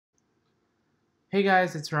Hey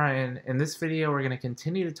guys, it's Ryan. In this video, we're going to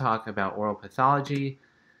continue to talk about oral pathology,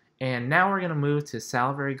 and now we're going to move to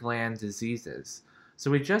salivary gland diseases.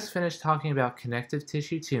 So we just finished talking about connective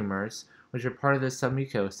tissue tumors, which are part of the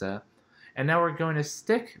submucosa, and now we're going to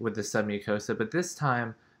stick with the submucosa, but this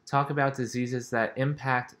time talk about diseases that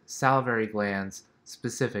impact salivary glands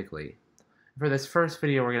specifically. For this first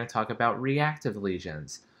video, we're going to talk about reactive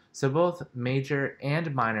lesions. So both major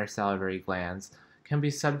and minor salivary glands can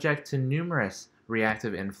be subject to numerous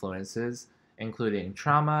reactive influences, including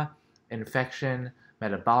trauma, infection,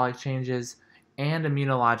 metabolic changes, and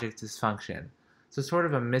immunologic dysfunction. So sort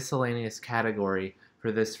of a miscellaneous category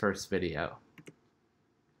for this first video.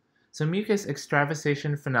 So mucus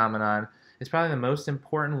extravasation phenomenon is probably the most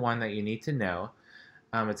important one that you need to know.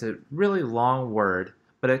 It's a really long word,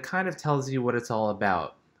 but it kind of tells you what it's all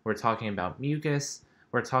about. We're talking about mucus.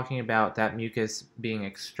 We're talking about that mucus being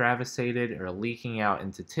extravasated or leaking out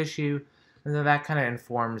into tissue, and then that kind of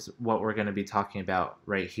informs what we're going to be talking about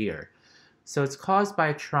right here. So it's caused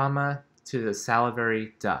by trauma to the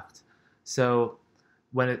salivary duct. So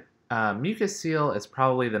when mucocele is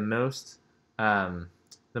probably the most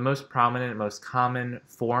prominent, most common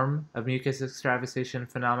form of mucus extravasation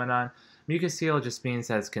phenomenon. Mucocele just means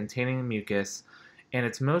that it's containing mucus, and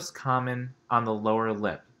it's most common on the lower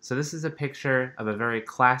lip. So this is a picture of a very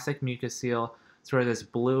classic mucocele, sort of this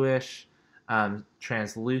bluish,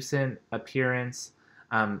 translucent appearance,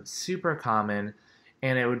 super common,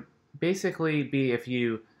 and it would basically be if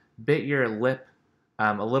you bit your lip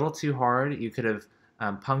a little too hard, you could have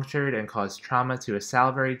punctured and caused trauma to a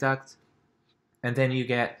salivary duct, and then you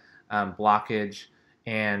get blockage,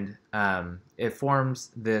 and it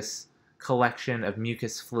forms this collection of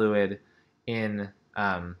mucus fluid in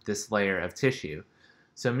this layer of tissue.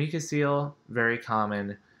 So mucocele, very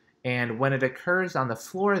common, and when it occurs on the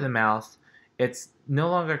floor of the mouth, it's no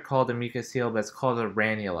longer called a mucocele, but it's called a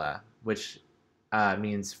ranula, which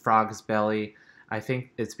means frog's belly. I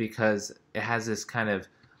think it's because it has this kind of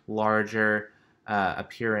larger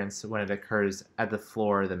appearance when it occurs at the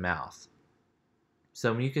floor of the mouth.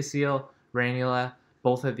 So mucocele, ranula,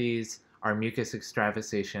 both of these are mucus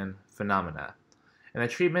extravasation phenomena. And the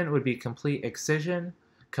treatment would be complete excision.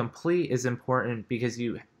 Complete is important because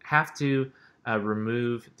you have to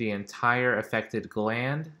remove the entire affected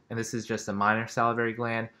gland, and this is just a minor salivary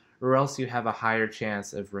gland, or else you have a higher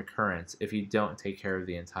chance of recurrence if you don't take care of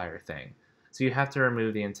the entire thing. So you have to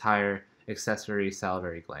remove the entire accessory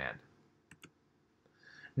salivary gland.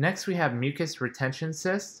 Next we have mucus retention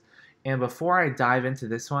cysts, and before I dive into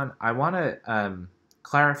this one, I want to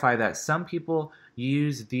clarify that some people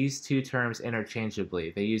use these two terms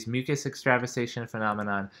interchangeably. They use mucus extravasation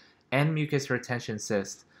phenomenon and mucus retention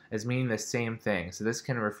cyst as meaning the same thing. So this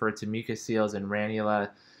can refer to mucoceles and ranula.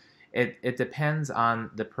 It depends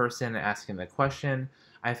on the person asking the question.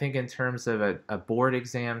 I think in terms of a board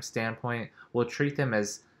exam standpoint, we'll treat them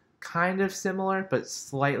as kind of similar but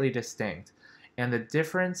slightly distinct. And the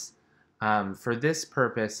difference for this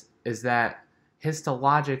purpose is that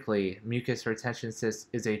histologically, mucus retention cyst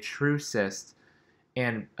is a true cyst,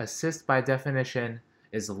 and a cyst by definition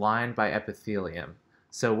is lined by epithelium.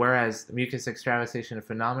 So whereas the mucus extravasation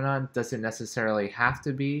phenomenon doesn't necessarily have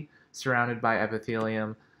to be surrounded by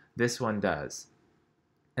epithelium, this one does.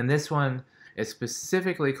 And this one is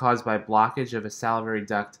specifically caused by blockage of a salivary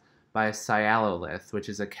duct by a sialolith, which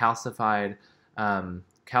is a calcified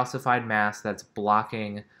mass that's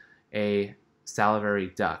blocking a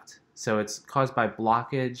salivary duct. So it's caused by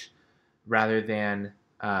blockage rather than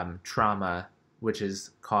trauma, which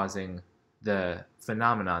is causing the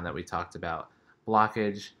phenomenon that we talked about.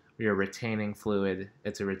 Blockage, you're retaining fluid,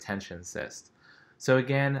 it's a retention cyst. So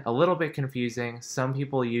again, a little bit confusing. Some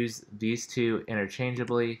people use these two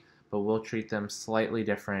interchangeably, but we'll treat them slightly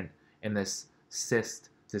different in this cyst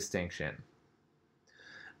distinction.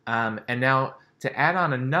 And now to add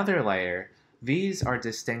on another layer, these are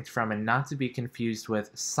distinct from and not to be confused with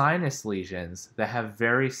sinus lesions that have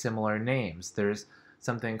very similar names. There's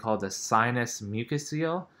something called a sinus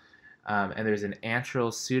mucocele, and there's an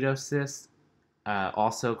antral pseudocyst,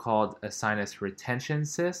 also called a sinus retention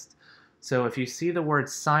cyst. So if you see the word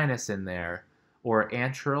sinus in there, or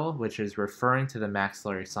antral, which is referring to the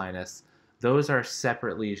maxillary sinus, those are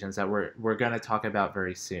separate lesions that we're going to talk about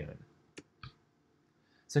very soon.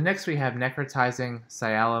 So next we have necrotizing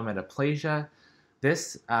sialometaplasia.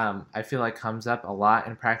 This, I feel like, comes up a lot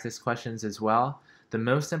in practice questions as well. The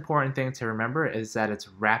most important thing to remember is that it's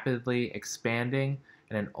rapidly expanding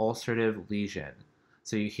in an ulcerative lesion.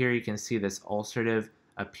 So here you can see this ulcerative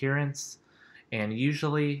appearance, and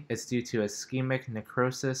usually it's due to ischemic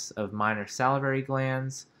necrosis of minor salivary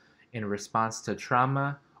glands in response to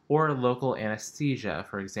trauma or local anesthesia.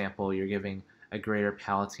 For example, you're giving a greater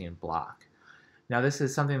palatine block. Now, this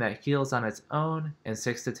is something that heals on its own in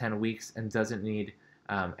 6 to 10 weeks and doesn't need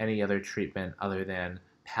any other treatment other than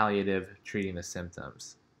palliative treating the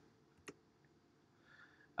symptoms.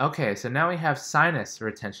 Okay, so now we have sinus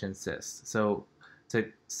retention cysts. So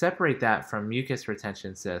to separate that from mucus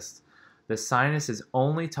retention cysts, the sinus is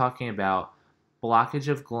only talking about blockage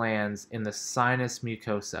of glands in the sinus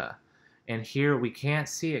mucosa. And here we can't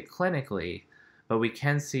see it clinically, but we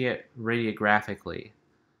can see it radiographically.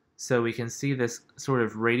 So we can see this sort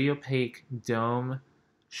of radiopaque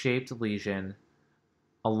dome-shaped lesion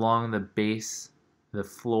along the base, the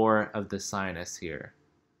floor of the sinus here.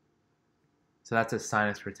 So that's a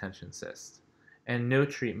sinus retention cyst. And no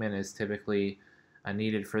treatment is typically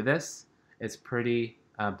needed for this. It's pretty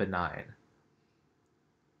benign.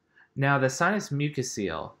 Now, the sinus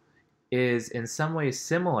mucocele is in some ways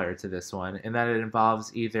similar to this one in that it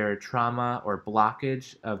involves either trauma or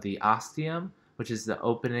blockage of the ostium, which is the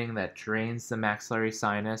opening that drains the maxillary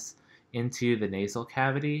sinus into the nasal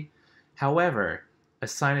cavity. However, a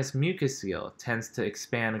sinus mucocele tends to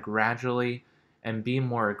expand gradually and be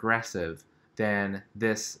more aggressive than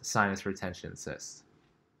this sinus retention cyst.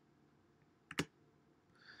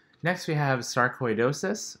 Next, we have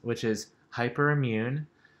sarcoidosis, which is hyperimmune,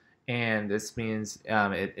 and this means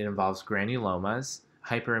it involves granulomas.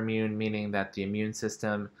 Hyperimmune meaning that the immune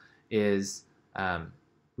system is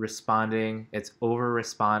responding, it's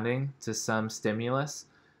over-responding to some stimulus,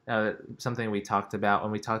 something we talked about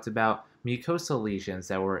when we talked about mucosal lesions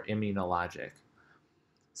that were immunologic.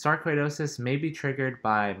 Sarcoidosis may be triggered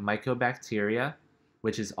by mycobacteria,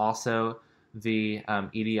 which is also the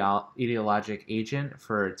etiologic agent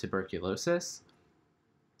for tuberculosis.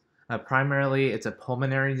 Primarily, it's a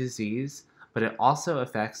pulmonary disease, but it also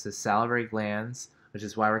affects the salivary glands, which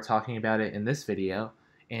is why we're talking about it in this video,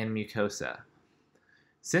 and mucosa.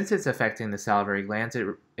 Since it's affecting the salivary glands,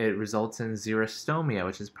 it results in xerostomia,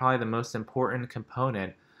 which is probably the most important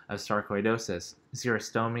component of sarcoidosis.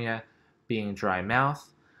 Xerostomia being dry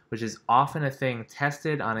mouth, which is often a thing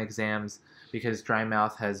tested on exams because dry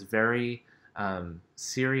mouth has very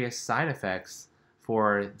serious side effects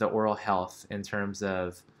for the oral health in terms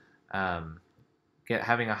of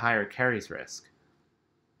having a higher caries risk.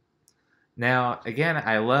 Now, again,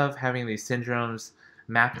 I love having these syndromes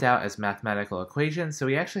mapped out as mathematical equations, so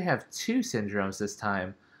we actually have two syndromes this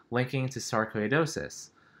time linking to sarcoidosis.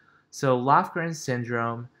 So Lofgren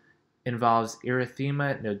syndrome involves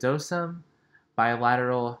erythema nodosum,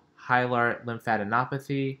 bilateral hilar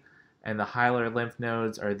lymphadenopathy, and the hilar lymph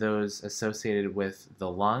nodes are those associated with the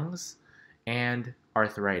lungs, and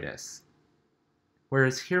arthritis.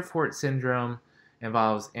 Whereas Herford syndrome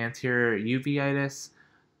involves anterior uveitis,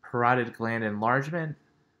 parotid gland enlargement,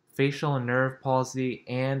 facial nerve palsy,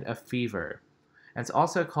 and a fever. And it's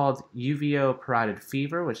also called uveoparotid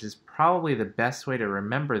fever, which is probably the best way to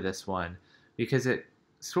remember this one because it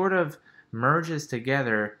sort of merges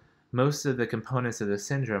together most of the components of the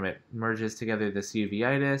syndrome. It merges together this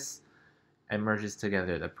uveitis, it merges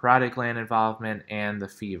together the parotid gland involvement, and the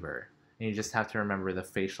fever. And you just have to remember the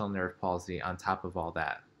facial nerve palsy on top of all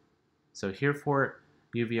that. So Herford,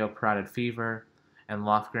 uveoparotid fever, and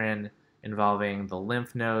Lofgren involving the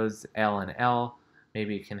lymph nodes, L and L,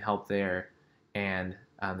 maybe it can help there, and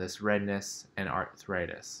this redness and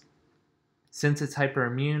arthritis. Since it's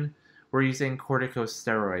hyperimmune, we're using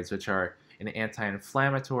corticosteroids, which are an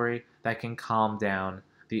anti-inflammatory that can calm down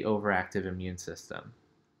the overactive immune system.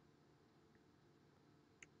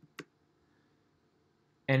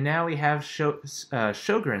 And now we have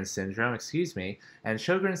Sjogren syndrome, and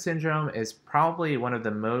Sjogren syndrome is probably one of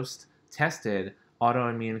the most tested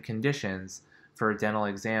autoimmune conditions for dental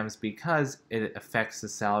exams because it affects the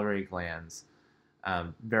salivary glands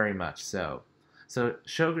very much so. So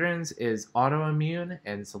Sjogren's is autoimmune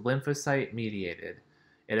and it's lymphocyte mediated.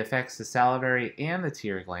 It affects the salivary and the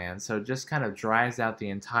tear glands, so it just kind of dries out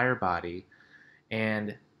the entire body,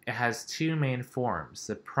 and it has two main forms.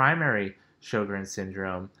 The primary Sjogren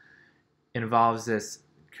syndrome involves this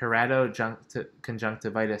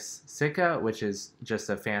keratoconjunctivitis sicca, which is just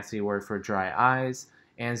a fancy word for dry eyes,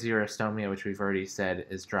 and xerostomia, which we've already said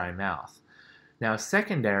is dry mouth. Now,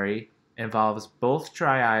 secondary involves both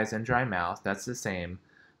dry eyes and dry mouth, that's the same,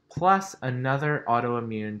 plus another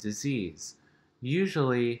autoimmune disease,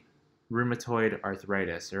 usually rheumatoid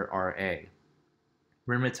arthritis, or RA.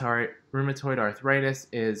 Rheumatoid arthritis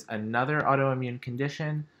is another autoimmune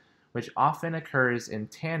condition which often occurs in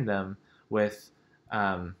tandem with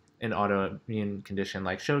an autoimmune condition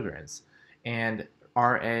like Sjogren's. And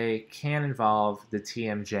RA can involve the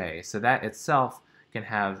TMJ, so that itself can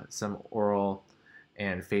have some oral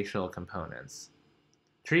and facial components.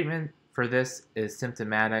 Treatment for this is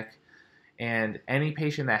symptomatic, and any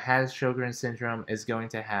patient that has Sjogren syndrome is going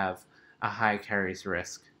to have a high caries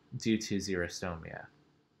risk due to xerostomia.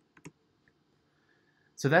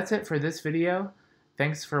 So that's it for this video.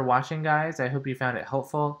 Thanks for watching, guys. I hope you found it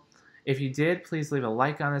helpful. If you did, please leave a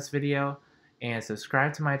like on this video and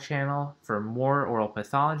subscribe to my channel for more oral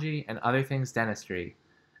pathology and other things dentistry.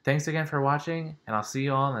 Thanks again for watching, and I'll see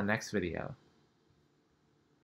you all in the next video.